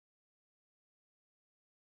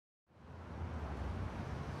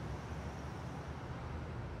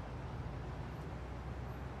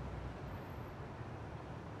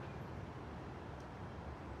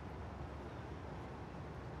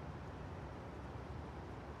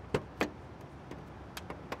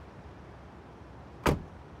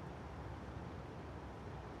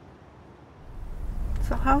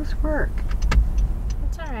how's work?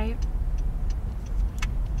 It's alright.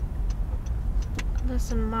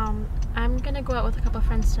 Listen, Mom, I'm gonna go out with a couple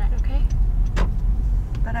friends tonight, okay?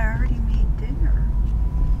 But I already made dinner.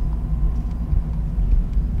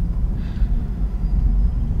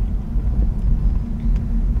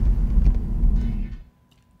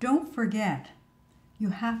 Don't forget, you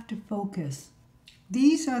have to focus.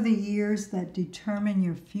 These are the years that determine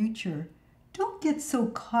your future. Don't get so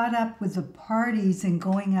caught up with the parties and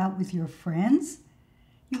going out with your friends.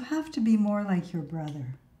 You have to be more like your brother.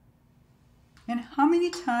 And how many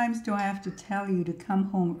times do I have to tell you to come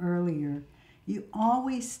home earlier? You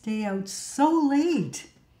always stay out so late.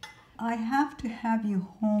 I have to have you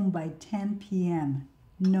home by 10 p.m.,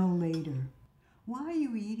 no later. Why are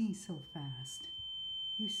you eating so fast?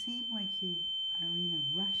 You seem like you are in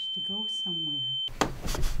a rush to go somewhere.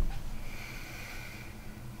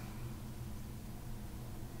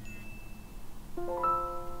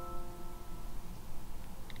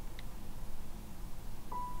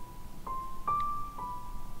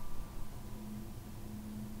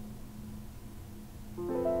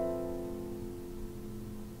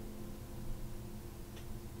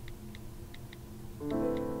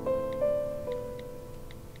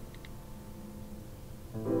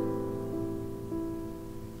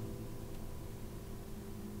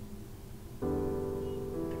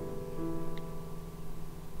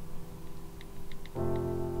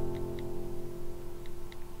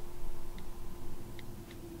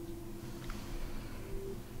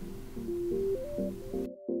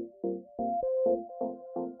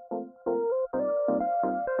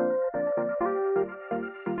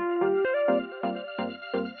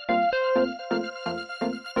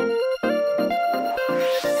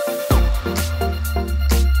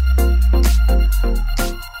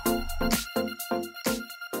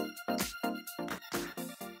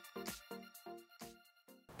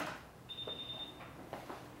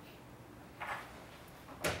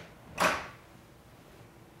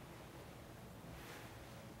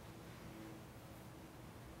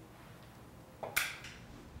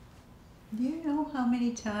 Do you know how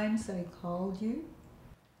many times I called you?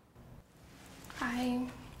 I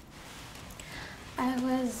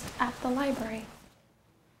was at the library.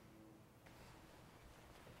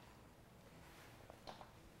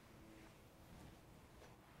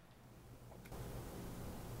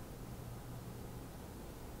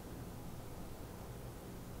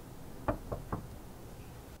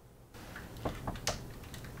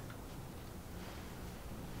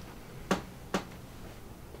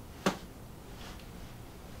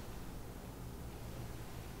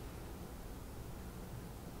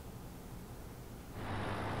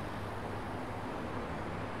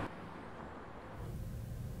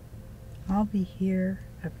 I'll be here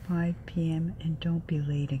at 5 p.m. and don't be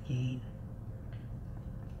late again.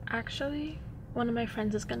 Actually, one of my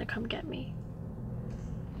friends is gonna come get me.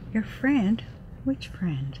 Your friend? Which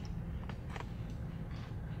friend?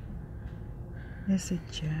 Is it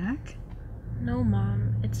Jack? No,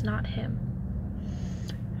 Mom, it's not him.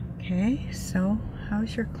 Okay, so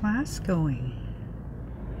how's your class going?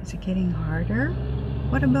 Is it getting harder?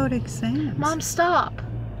 What about exams? Mom, stop!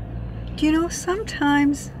 Do you know,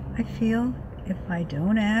 sometimes I feel if I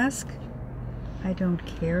don't ask, I don't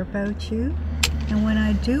care about you. And when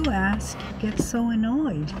I do ask, you get so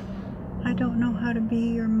annoyed. I don't know how to be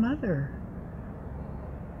your mother.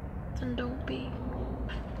 Then don't be.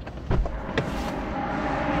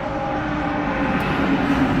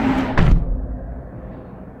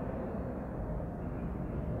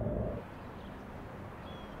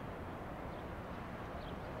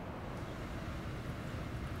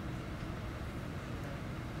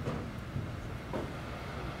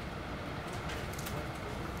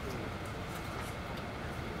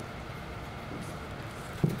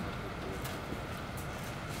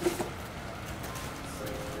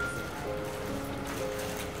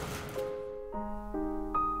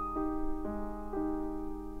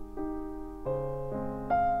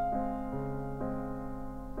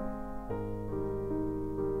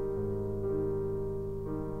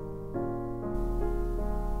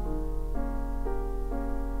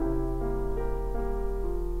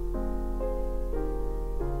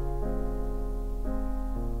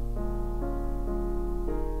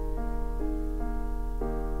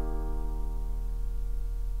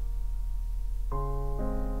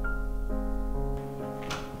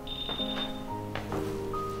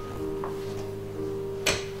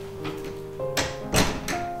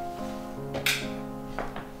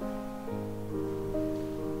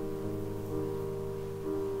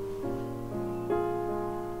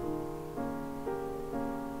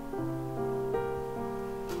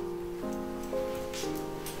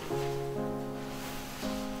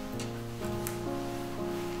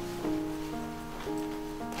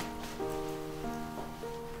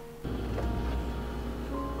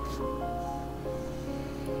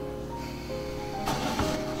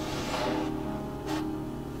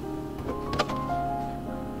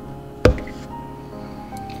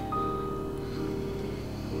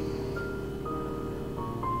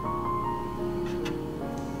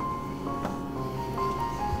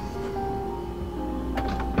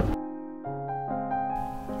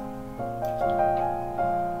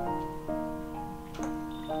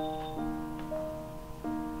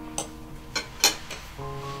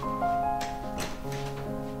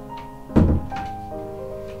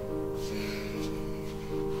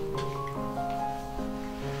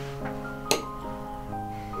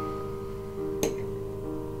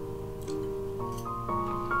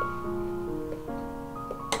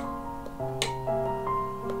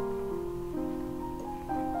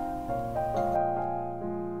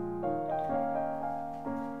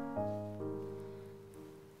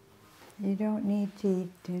 You don't need to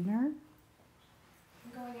eat dinner?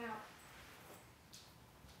 I'm going out.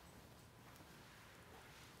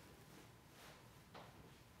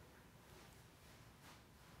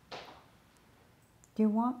 Do you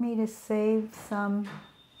want me to save some?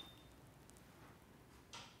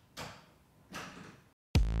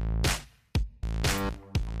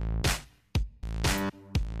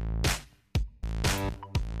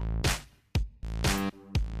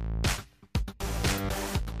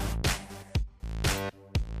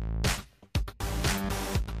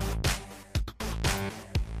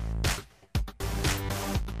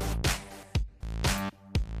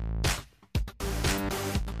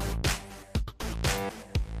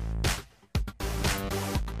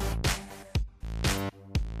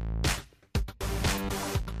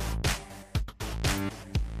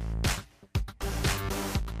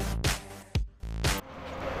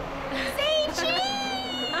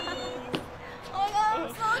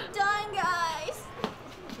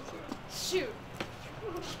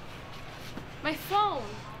 My phone!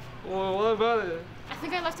 Well, what about it? I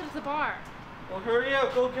think I left it at the bar. Well, hurry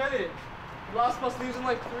up, go get it. The last bus leaves in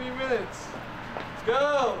like 3 minutes. Let's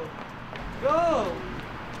go!